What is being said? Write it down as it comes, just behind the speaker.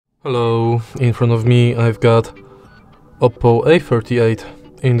Hello, in front of me I've got OPPO A38.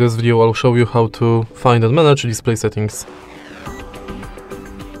 In this video I'll show you how to find and manage display settings.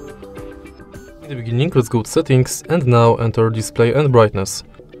 In the beginning, let's go to settings and now enter display and brightness.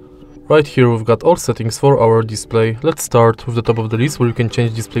 Right here we've got all settings for our display. Let's start with the top of the list where you can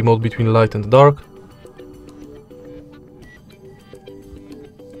change display mode between light and dark.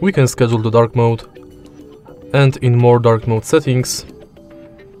 We can schedule the dark mode, and in more dark mode settings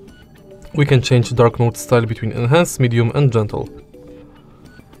we can change dark mode style between enhanced, medium and gentle.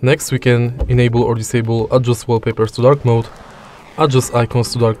 Next we can enable or disable adjust wallpapers to dark mode, adjust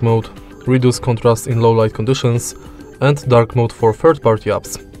icons to dark mode, reduce contrast in low light conditions and dark mode for third-party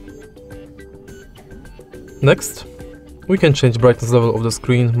apps. Next we can change brightness level of the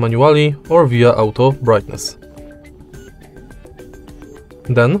screen manually or via auto brightness.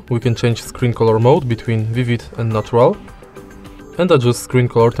 Then we can change screen color mode between vivid and natural and adjust screen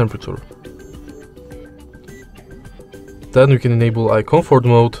color temperature. Then we can enable eye comfort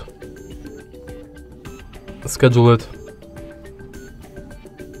mode, schedule it,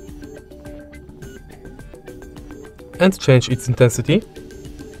 and change its intensity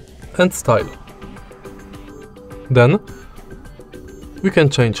and style. Then we can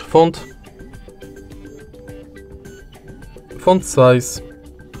change font size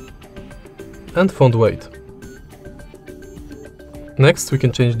and font weight. Next we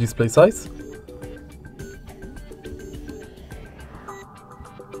can change display size,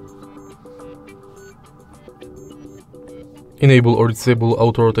 enable or disable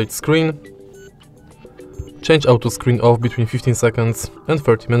auto rotate screen, change auto screen off between 15 seconds and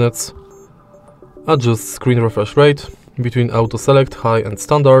 30 minutes, adjust screen refresh rate between auto select, high and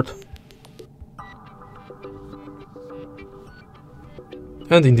standard,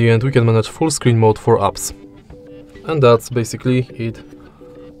 and in the end we can manage full screen mode for apps. And that's basically it.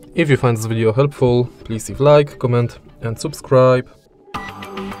 If you find this video helpful, please leave like, comment and subscribe.